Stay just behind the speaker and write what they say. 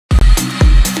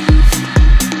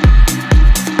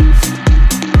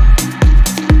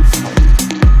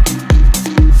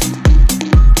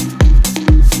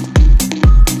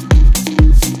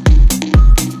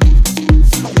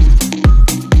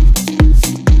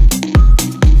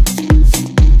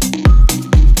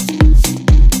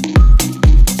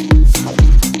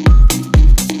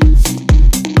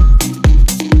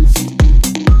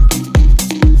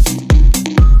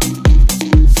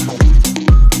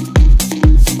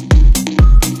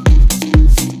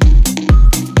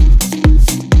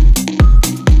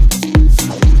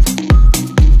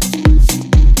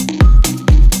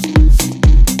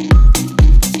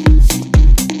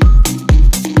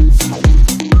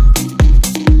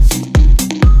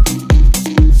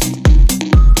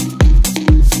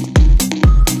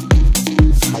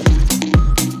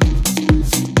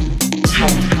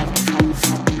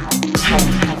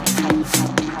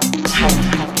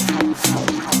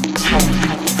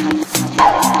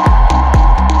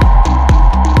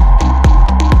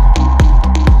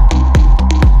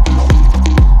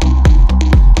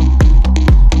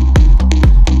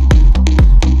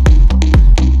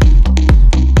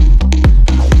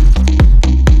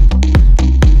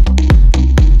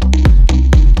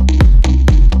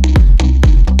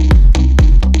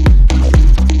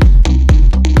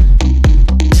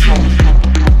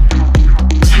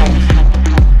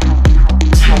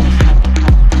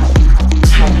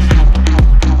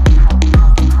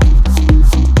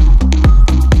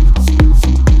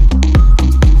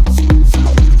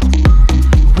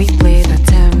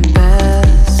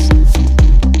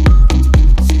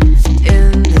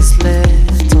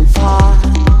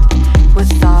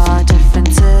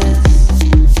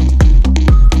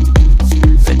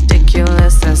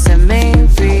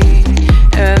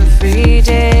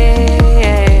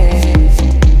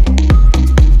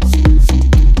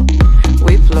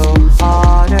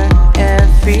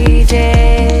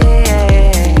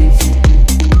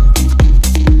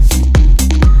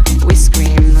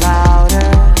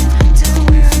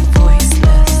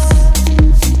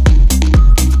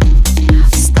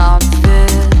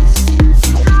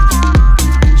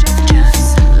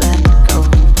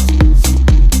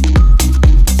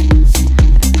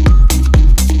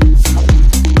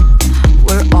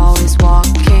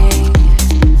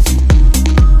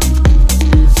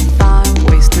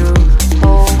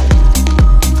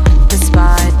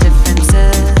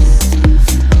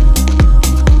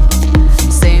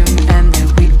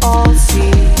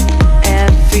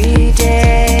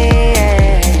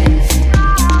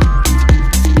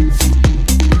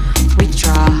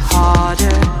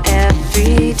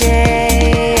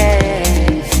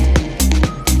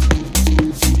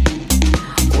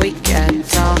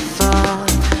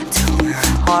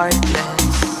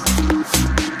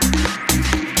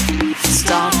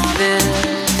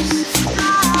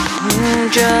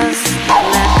Just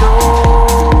let go.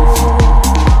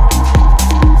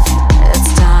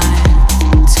 It's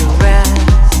time to rest.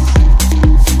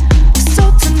 So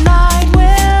tonight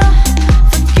we'll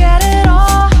forget it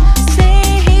all.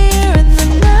 Stay here in the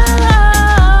now,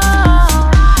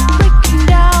 breaking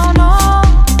down all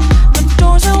the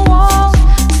doors and walls.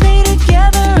 Stay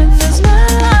together in this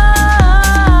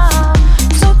now.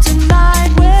 So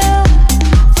tonight we'll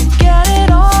forget it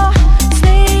all.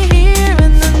 Stay here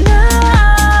in the now,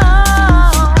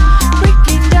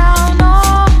 breaking down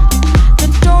all the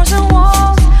doors and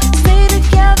walls. Stay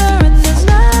together in this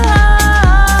now.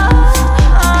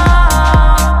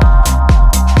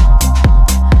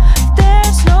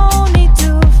 There's no need to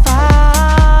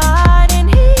fight in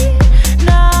here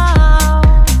now.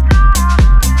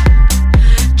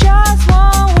 Just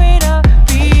one way to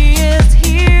be is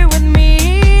here with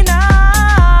me now.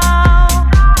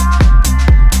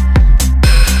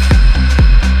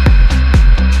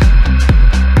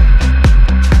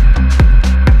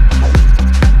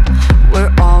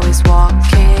 We're always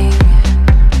walking,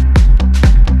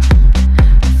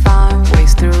 find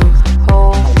ways through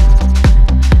hope,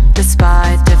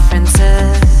 despite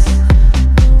differences.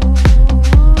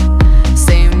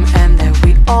 Same end that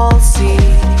we all see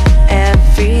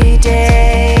every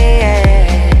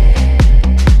day.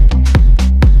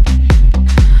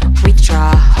 We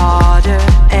try harder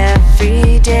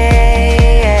every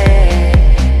day.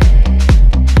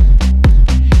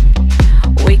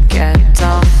 We get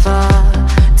tougher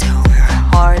till we're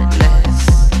heartless.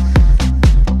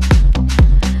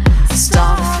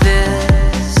 Stop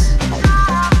this.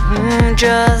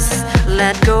 Just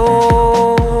let go.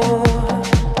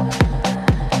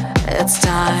 It's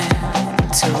time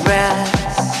to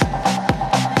rest.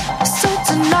 So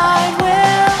tonight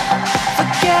we'll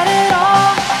forget it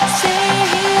all. Stay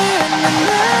here in the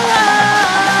now,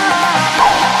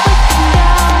 breaking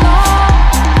down all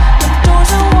the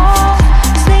doors and walls.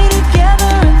 Stay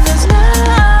together in this now.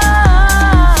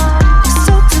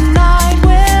 So tonight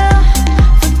we'll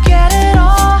forget it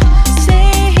all. Stay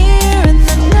here in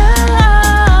the now,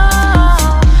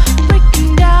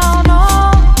 breaking down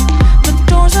all the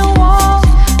doors and walls.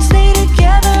 Stay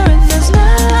together in this now.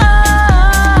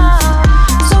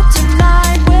 So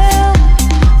tonight we'll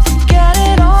forget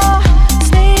it all.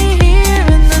 Stay here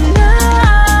in the now,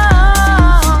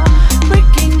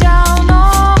 breaking down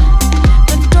all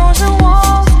the doors and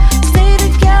walls. Stay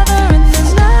together in this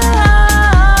now.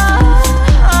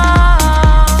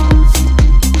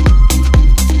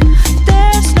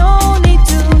 There's no need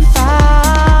to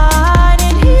fight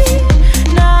in here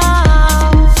now.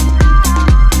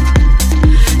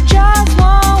 Just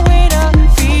one way to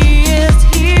be is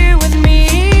here with me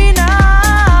now.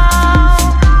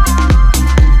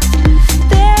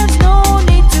 There's no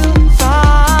need to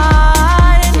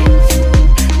fight in here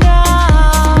now.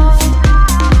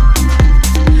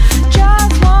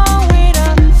 Just one way to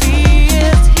be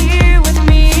is here with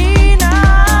me now.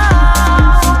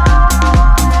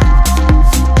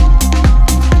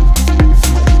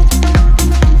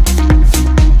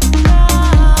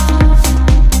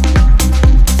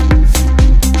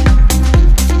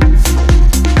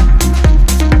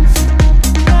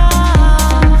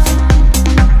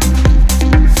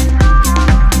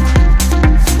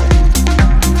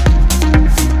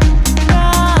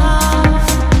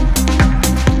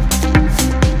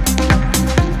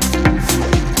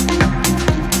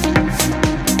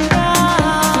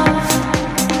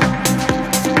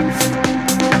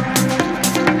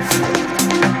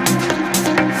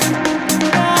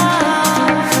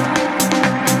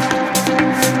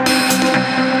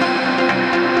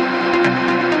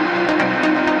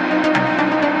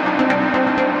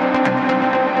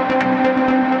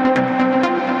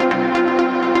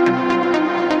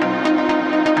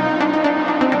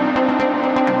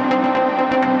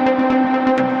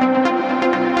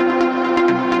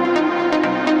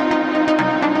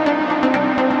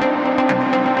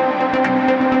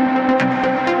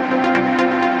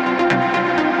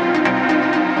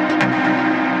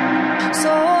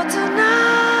 So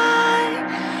tonight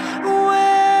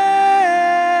we'll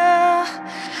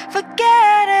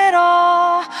forget it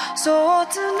all. So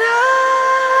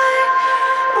tonight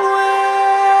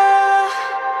we'll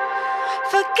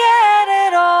forget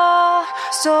it all.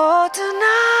 So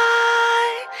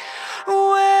tonight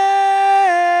we'll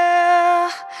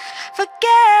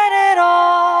forget it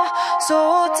all. So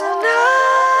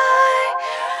tonight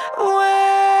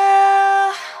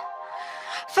we'll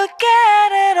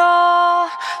forget it all.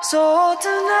 So tonight